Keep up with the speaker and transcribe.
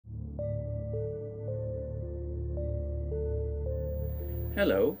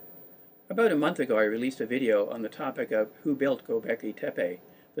Hello. About a month ago I released a video on the topic of who built Göbekli Tepe,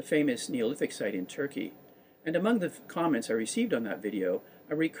 the famous Neolithic site in Turkey. And among the comments I received on that video,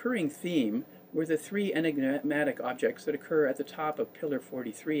 a recurring theme were the three enigmatic objects that occur at the top of Pillar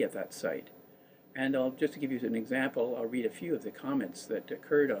 43 at that site. And just to give you an example, I'll read a few of the comments that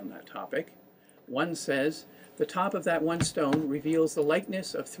occurred on that topic. One says, "The top of that one stone reveals the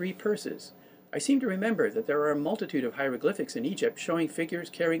likeness of three purses. I seem to remember that there are a multitude of hieroglyphics in Egypt showing figures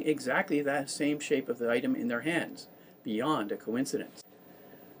carrying exactly that same shape of the item in their hands, beyond a coincidence."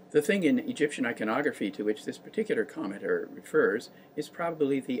 The thing in Egyptian iconography to which this particular commenter refers is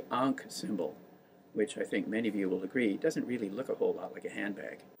probably the Ankh symbol, which I think many of you will agree doesn't really look a whole lot like a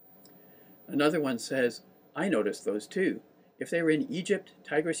handbag. Another one says, "I noticed those too. If they were in Egypt,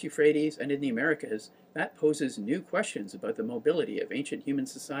 Tigris Euphrates, and in the Americas, that poses new questions about the mobility of ancient human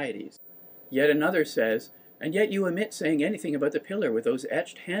societies." Yet another says, "And yet you omit saying anything about the pillar with those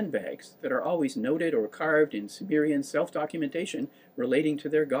etched handbags that are always noted or carved in Sumerian self-documentation relating to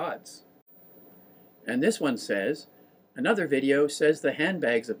their gods." And this one says, "Another video says the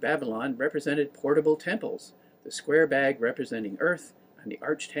handbags of Babylon represented portable temples, the square bag representing earth, and the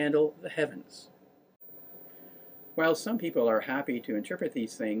arched handle the heavens." While some people are happy to interpret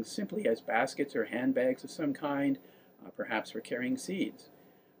these things simply as baskets or handbags of some kind, perhaps for carrying seeds,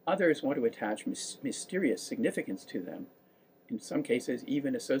 others want to attach mysterious significance to them, in some cases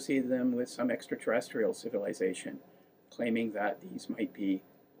even associate them with some extraterrestrial civilization, claiming that these might be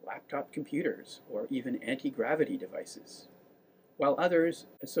laptop computers or even anti-gravity devices, while others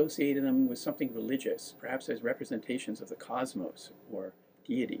associate them with something religious, perhaps as representations of the cosmos or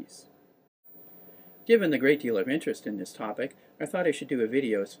deities. Given the great deal of interest in this topic, I thought I should do a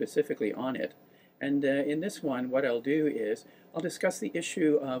video specifically on it. And in this one, what I'll do is I'll discuss the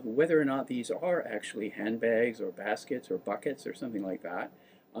issue of whether or not these are actually handbags or baskets or buckets or something like that.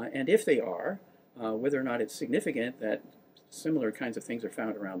 And if they are, whether or not it's significant that similar kinds of things are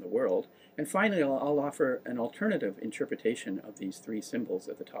found around the world. And finally, I'll offer an alternative interpretation of these three symbols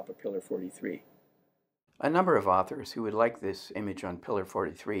at the top of Pillar 43. A number of authors who would like this image on Pillar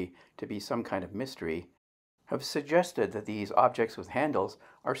 43 to be some kind of mystery have suggested that these objects with handles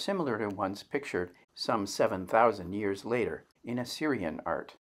are similar to ones pictured some 7,000 years later in Assyrian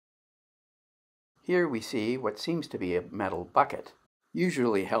art. Here we see what seems to be a metal bucket,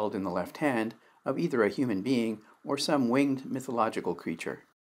 usually held in the left hand of either a human being or some winged mythological creature.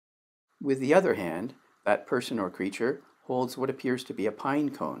 With the other hand, that person or creature holds what appears to be a pine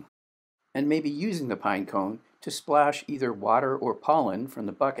cone, and may be using the pine cone to splash either water or pollen from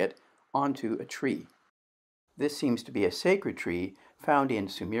the bucket onto a tree. This seems to be a sacred tree found in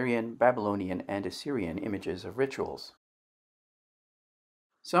Sumerian, Babylonian, and Assyrian images of rituals.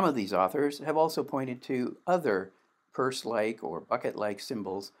 Some of these authors have also pointed to other purse-like or bucket-like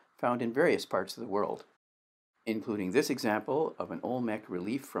symbols found in various parts of the world, including this example of an Olmec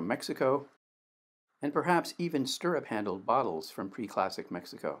relief from Mexico, and perhaps even stirrup-handled bottles from pre-classic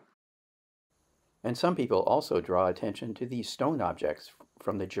Mexico. And some people also draw attention to these stone objects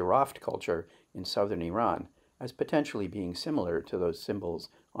from the Giraffe culture in southern Iran as potentially being similar to those symbols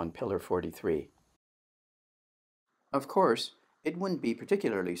on Pillar 43. Of course, it wouldn't be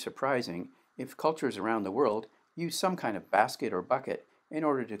particularly surprising if cultures around the world use some kind of basket or bucket in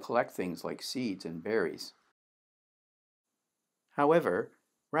order to collect things like seeds and berries. However,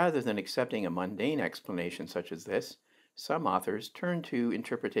 rather than accepting a mundane explanation such as this, some authors turn to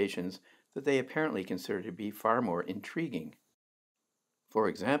interpretations that they apparently consider to be far more intriguing. For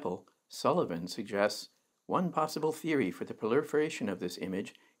example, Sullivan suggests one possible theory for the proliferation of this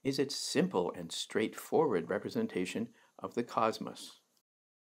image is its simple and straightforward representation of the cosmos.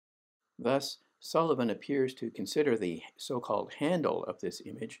 Thus, Sullivan appears to consider the so-called handle of this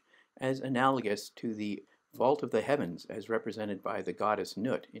image as analogous to the vault of the heavens as represented by the goddess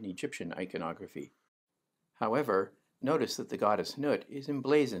Nut in Egyptian iconography. However, notice that the goddess Nut is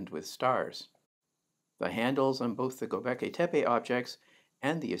emblazoned with stars. The handles on both the Göbekli Tepe objects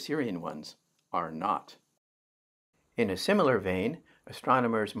and the Assyrian ones are not. In a similar vein,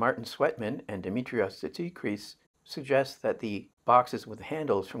 astronomers Martin Sweatman and Dimitrios Tsikris suggest that the boxes with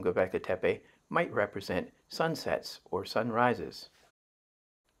handles from Göbekli Tepe might represent sunsets or sunrises.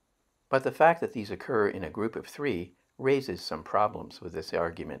 But the fact that these occur in a group of three raises some problems with this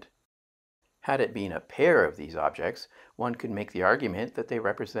argument. Had it been a pair of these objects, one could make the argument that they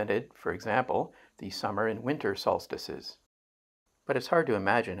represented, for example, the summer and winter solstices. But it's hard to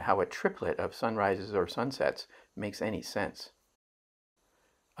imagine how a triplet of sunrises or sunsets makes any sense.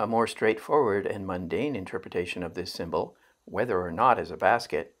 A more straightforward and mundane interpretation of this symbol, whether or not as a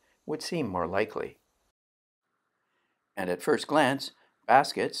basket, would seem more likely. And at first glance,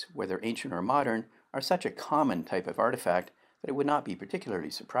 Baskets, whether ancient or modern, are such a common type of artifact that it would not be particularly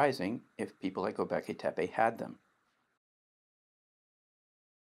surprising if people at Göbekli Tepe had them.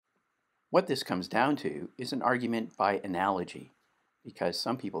 What this comes down to is an argument by analogy, because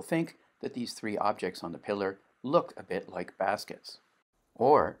some people think that these three objects on the pillar look a bit like baskets,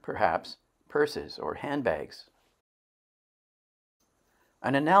 or perhaps purses or handbags.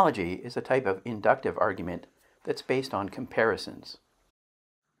 An analogy is a type of inductive argument that's based on comparisons.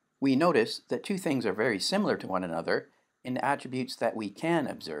 We notice that two things are very similar to one another in attributes that we can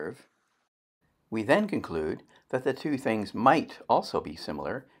observe. We then conclude that the two things might also be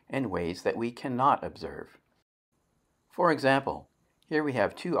similar in ways that we cannot observe. For example, here we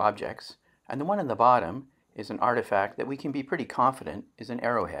have two objects, and the one on the bottom is an artifact that we can be pretty confident is an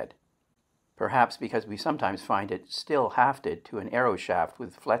arrowhead, perhaps because we sometimes find it still hafted to an arrow shaft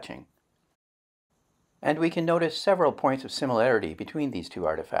with fletching. And we can notice several points of similarity between these two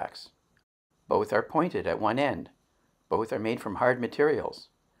artifacts. Both are pointed at one end. Both are made from hard materials.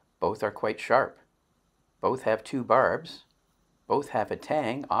 Both are quite sharp. Both have two barbs. Both have a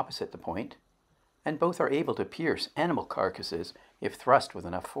tang opposite the point. And both are able to pierce animal carcasses if thrust with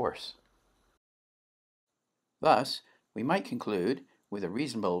enough force. Thus, we might conclude, with a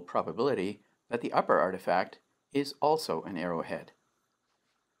reasonable probability, that the upper artifact is also an arrowhead,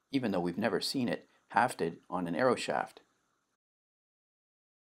 even though we've never seen it hafted on an arrow shaft.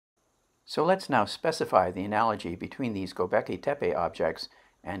 So let's now specify the analogy between these Göbekli Tepe objects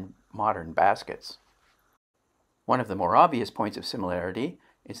and modern baskets. One of the more obvious points of similarity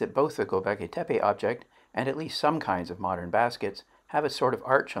is that both the Göbekli Tepe object and at least some kinds of modern baskets have a sort of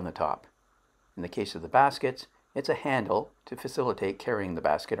arch on the top. In the case of the baskets, it's a handle to facilitate carrying the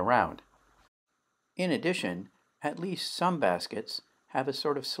basket around. In addition, at least some baskets have a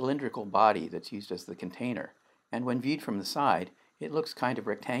sort of cylindrical body that's used as the container, and when viewed from the side, it looks kind of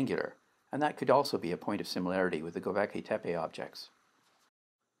rectangular, and that could also be a point of similarity with the Göbekli Tepe objects.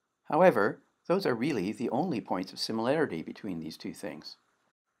 However, those are really the only points of similarity between these two things.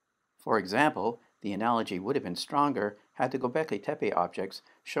 For example, the analogy would have been stronger had the Göbekli Tepe objects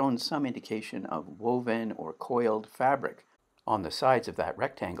shown some indication of woven or coiled fabric on the sides of that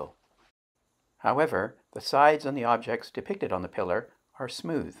rectangle. However, the sides on the objects depicted on the pillar are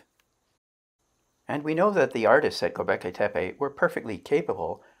smooth. And we know that the artists at Göbekli Tepe were perfectly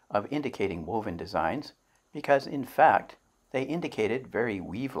capable of indicating woven designs because, in fact, they indicated very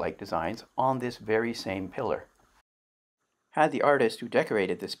weave-like designs on this very same pillar. Had the artist who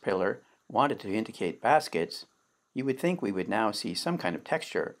decorated this pillar wanted to indicate baskets, you would think we would now see some kind of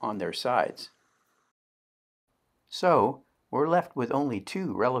texture on their sides. So, we're left with only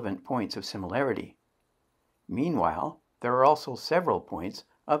two relevant points of similarity. Meanwhile, there are also several points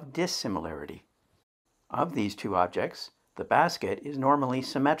of dissimilarity. Of these two objects, the basket is normally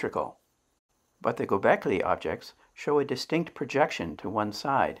symmetrical, but the Göbekli objects show a distinct projection to one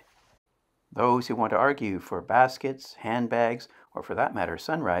side. Those who want to argue for baskets, handbags, or for that matter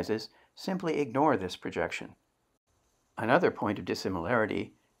sunrises, simply ignore this projection. Another point of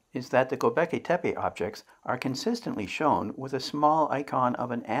dissimilarity is that the Göbekli Tepe objects are consistently shown with a small icon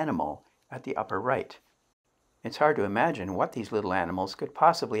of an animal at the upper right. It's hard to imagine what these little animals could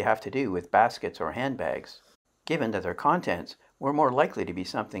possibly have to do with baskets or handbags, given that their contents were more likely to be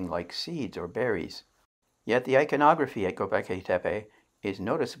something like seeds or berries. Yet the iconography at Göbekli Tepe is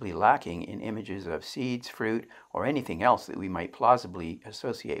noticeably lacking in images of seeds, fruit, or anything else that we might plausibly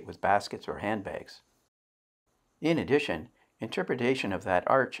associate with baskets or handbags. In addition, interpretation of that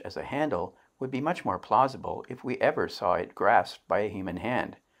arch as a handle would be much more plausible if we ever saw it grasped by a human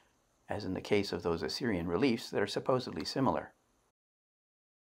hand, as in the case of those Assyrian reliefs that are supposedly similar.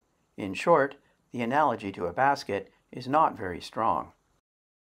 In short, the analogy to a basket is not very strong.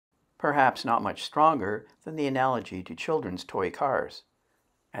 Perhaps not much stronger than the analogy to children's toy cars,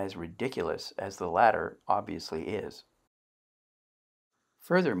 as ridiculous as the latter obviously is.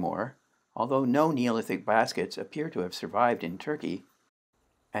 Furthermore, although no Neolithic baskets appear to have survived in Turkey,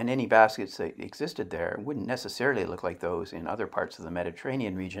 and any baskets that existed there wouldn't necessarily look like those in other parts of the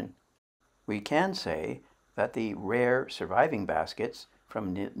Mediterranean region, we can say that the rare surviving baskets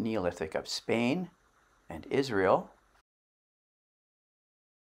from Neolithic of Spain and Israel,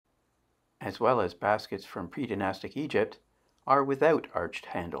 as well as baskets from pre-dynastic Egypt, are without arched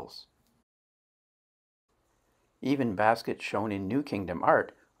handles. Even baskets shown in New Kingdom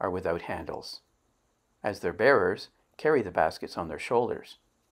art are without handles, as their bearers carry the baskets on their shoulders.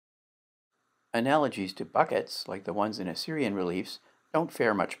 Analogies to buckets, like the ones in Assyrian reliefs, don't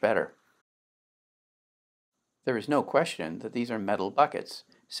fare much better. There is no question that these are metal buckets,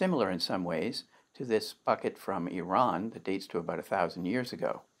 similar in some ways to this bucket from Iran that dates to about 1,000 years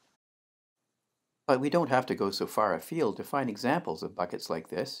ago. But we don't have to go so far afield to find examples of buckets like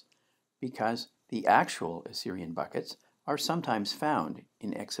this, because the actual Assyrian buckets are sometimes found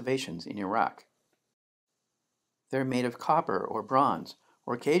in excavations in Iraq. They're made of copper or bronze,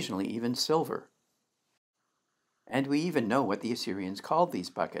 or occasionally even silver. And we even know what the Assyrians called these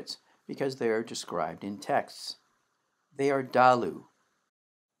buckets, because they are described in texts. They are dalu,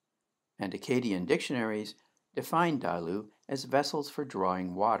 and Akkadian dictionaries define dalu as vessels for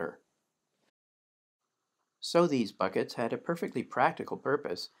drawing water. So these buckets had a perfectly practical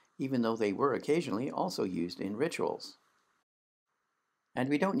purpose, even though they were occasionally also used in rituals. And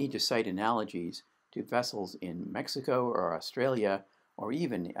we don't need to cite analogies to vessels in Mexico or Australia, or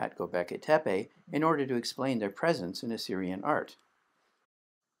even at Göbekli Tepe, in order to explain their presence in Assyrian art.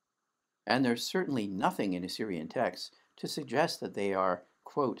 And there's certainly nothing in Assyrian texts to suggest that they are,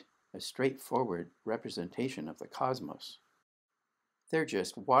 quote, a straightforward representation of the cosmos. They're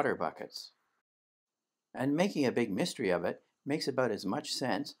just water buckets. And making a big mystery of it makes about as much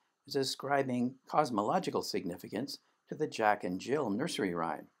sense as ascribing cosmological significance to the Jack and Jill nursery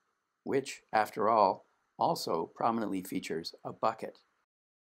rhyme, which, after all, also prominently features a bucket.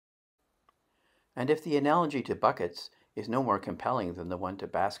 And if the analogy to buckets is no more compelling than the one to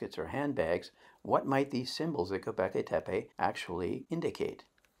baskets or handbags, what might these symbols at Göbekli Tepe actually indicate?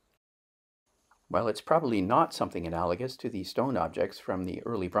 Well, it's probably not something analogous to the stone objects from the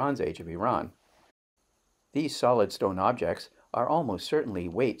early Bronze Age of Iran. These solid stone objects are almost certainly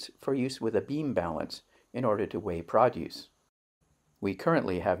weights for use with a beam balance in order to weigh produce. We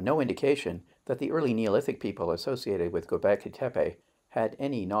currently have no indication that the early Neolithic people associated with Göbekli Tepe had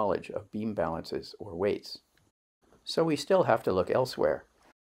any knowledge of beam balances or weights. So we still have to look elsewhere.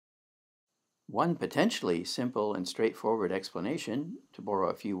 One potentially simple and straightforward explanation, to borrow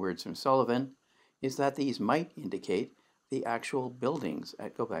a few words from Sullivan, is that these might indicate the actual buildings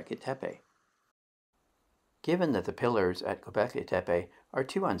at Göbekli Tepe. Given that the pillars at Göbekli Tepe are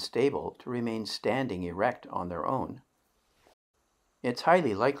too unstable to remain standing erect on their own, it's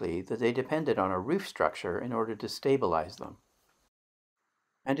highly likely that they depended on a roof structure in order to stabilize them.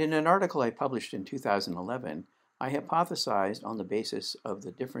 And in an article I published in 2011, I hypothesized on the basis of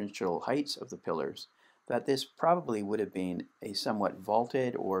the differential heights of the pillars that this probably would have been a somewhat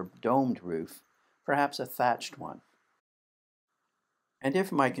vaulted or domed roof, perhaps a thatched one. And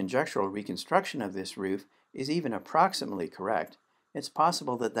if my conjectural reconstruction of this roof is even approximately correct, it's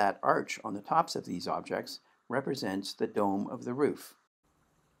possible that that arch on the tops of these objects represents the dome of the roof.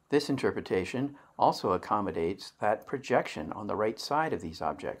 This interpretation also accommodates that projection on the right side of these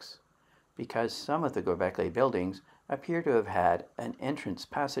objects, because some of the Göbekli buildings appear to have had an entrance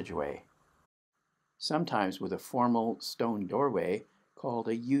passageway, sometimes with a formal stone doorway called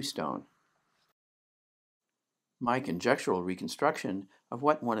a U-stone. My conjectural reconstruction of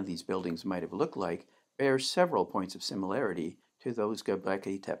what one of these buildings might have looked like bears several points of similarity to those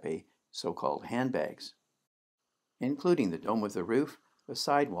Göbekli Tepe so-called handbags, including the dome of the roof, the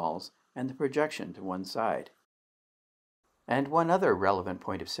side walls, and the projection to one side. And one other relevant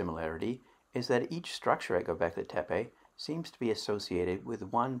point of similarity is that each structure at Göbekli Tepe seems to be associated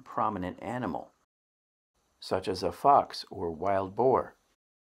with one prominent animal, such as a fox or wild boar.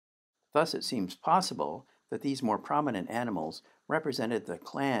 Thus it seems possible that these more prominent animals represented the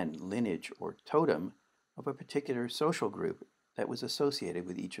clan, lineage, or totem of a particular social group that was associated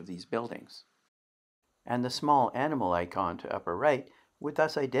with each of these buildings. And the small animal icon to upper right would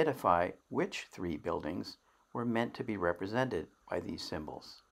thus identify which three buildings were meant to be represented by these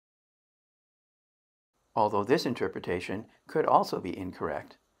symbols. Although this interpretation could also be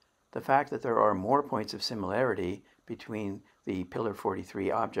incorrect, the fact that there are more points of similarity between the Pillar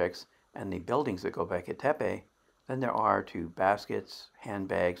 43 objects and the buildings at Göbekli Tepe than there are to baskets,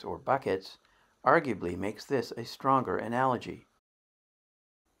 handbags, or buckets arguably makes this a stronger analogy.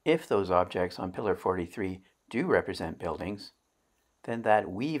 If those objects on Pillar 43 do represent buildings, then that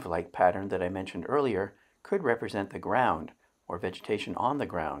weave-like pattern that I mentioned earlier could represent the ground or vegetation on the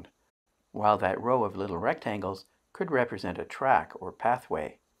ground, while that row of little rectangles could represent a track or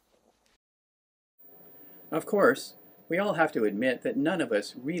pathway. Of course, we all have to admit that none of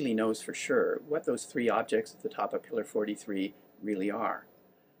us really knows for sure what those three objects at the top of Pillar 43 really are.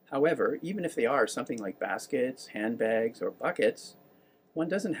 However, even if they are something like baskets, handbags, or buckets, one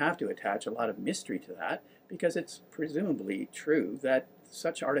doesn't have to attach a lot of mystery to that, because it's presumably true that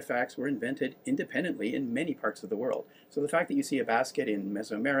such artifacts were invented independently in many parts of the world. So the fact that you see a basket in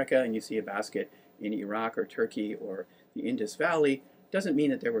Mesoamerica and you see a basket in Iraq or Turkey or the Indus Valley doesn't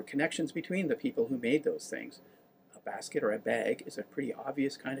mean that there were connections between the people who made those things. A basket or a bag is a pretty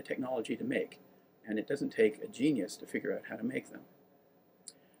obvious kind of technology to make. and it doesn't take a genius to figure out how to make them.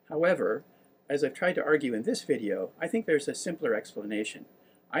 However, as I've tried to argue in this video, I think there's a simpler explanation.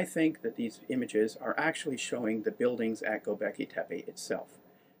 I think that these images are actually showing the buildings at Göbekli Tepe itself,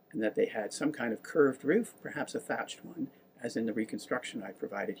 and that they had some kind of curved roof, perhaps a thatched one, as in the reconstruction I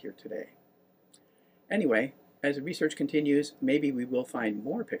provided here today. Anyway, as the research continues, maybe we will find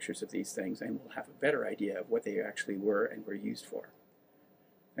more pictures of these things and we'll have a better idea of what they actually were and were used for.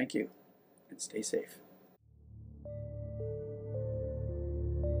 Thank you, and stay safe.